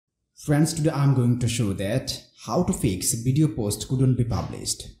Friends, today I'm going to show that how to fix video post couldn't be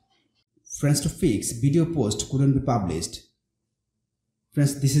published. Friends, to fix video post couldn't be published.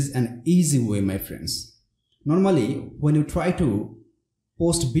 Friends, this is an easy way, my friends. Normally, when you try to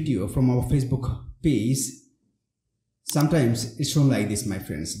post video from our Facebook page, sometimes it's shown like this, my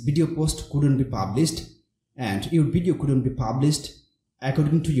friends. Video post couldn't be published and your video couldn't be published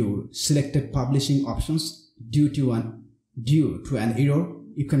according to your selected publishing options due to an error.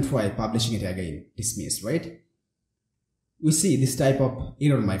 You can try publishing it again, dismiss, right? We see this type of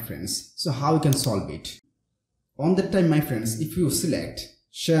error, my friends. So how we can solve it? On that time, my friends, if you select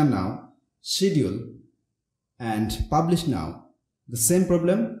share now, schedule and publish now, the same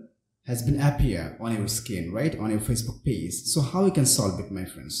problem has been appear on your screen, right? On your Facebook page. So how we can solve it, my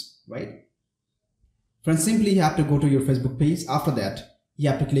friends, right? Friends, simply you have to go to your Facebook page. After that, you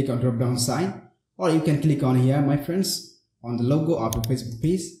have to click on drop down sign, or you can click on here, my friends, on the logo of your Facebook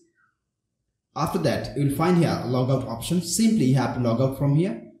page. After that, you will find here logout option. Simply you have to log out from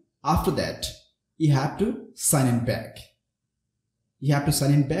here. After that, you have to sign in back. You have to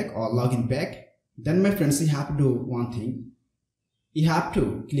sign in back or log in back. Then, my friends, you have to do one thing. You have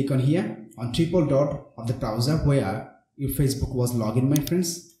to click on here on triple dot of the browser where your Facebook was login, my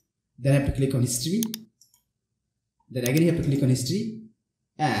friends. Then you have to click on history. Then again you have to click on history,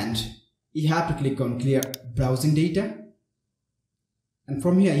 and you have to click on clear browsing data. And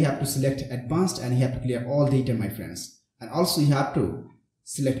from here you have to select advanced and you have to clear all data, my friends. And also you have to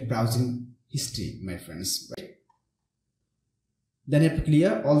select browsing history, my friends, right? Then you have to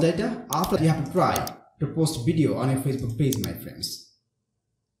clear all data. After you have to try to post video on your Facebook page, my friends.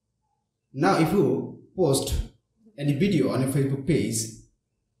 Now if you post any video on your Facebook page,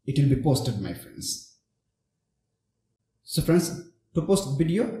 it will be posted, my friends. So friends, to post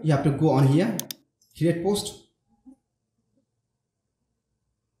video, you have to go on here, create post.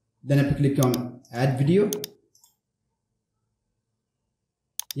 Then you have to click on add video.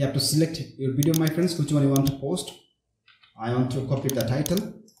 You have to select your video, my friends, which one you want to post. I want to copy the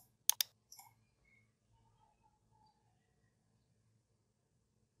title.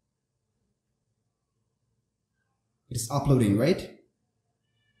 It's uploading, right?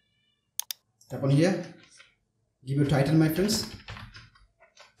 Tap on here. Give your title, my friends.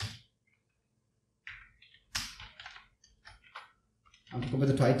 And to copy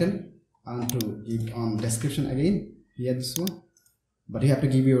the title and to give on description again. Here this one. But you have to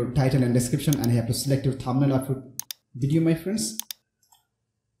give your title and description, and you have to select your thumbnail of your video, my friends.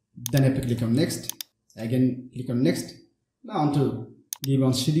 Then you have to click on next. Again click on next. Now to give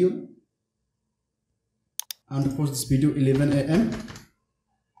on schedule. And to post this video 11 AM.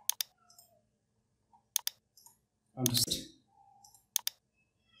 And to set.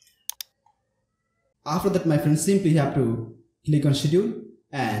 After that, my friends, simply you have to click on schedule,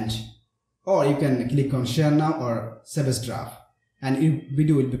 and or you can click on share now or save as draft, and your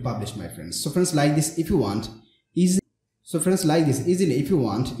video will be published, my friends. So friends, like this, if you want easily if you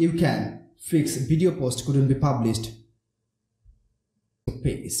want, you can fix video post couldn't be published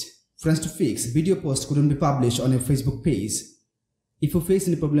page. Friends, to fix video post couldn't be published on your Facebook page, if you face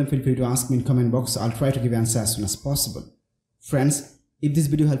any problem, feel free to ask me in comment box. I'll try to give answer as soon as possible. Friends, if this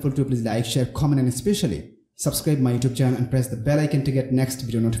video helpful to you, please like, share, comment, and especially subscribe my YouTube channel and press the bell icon to get next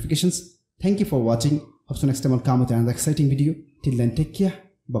video notifications. Thank you for watching. Hope so next time I'll come with another exciting video. Till then, take care.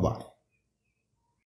 Bye bye.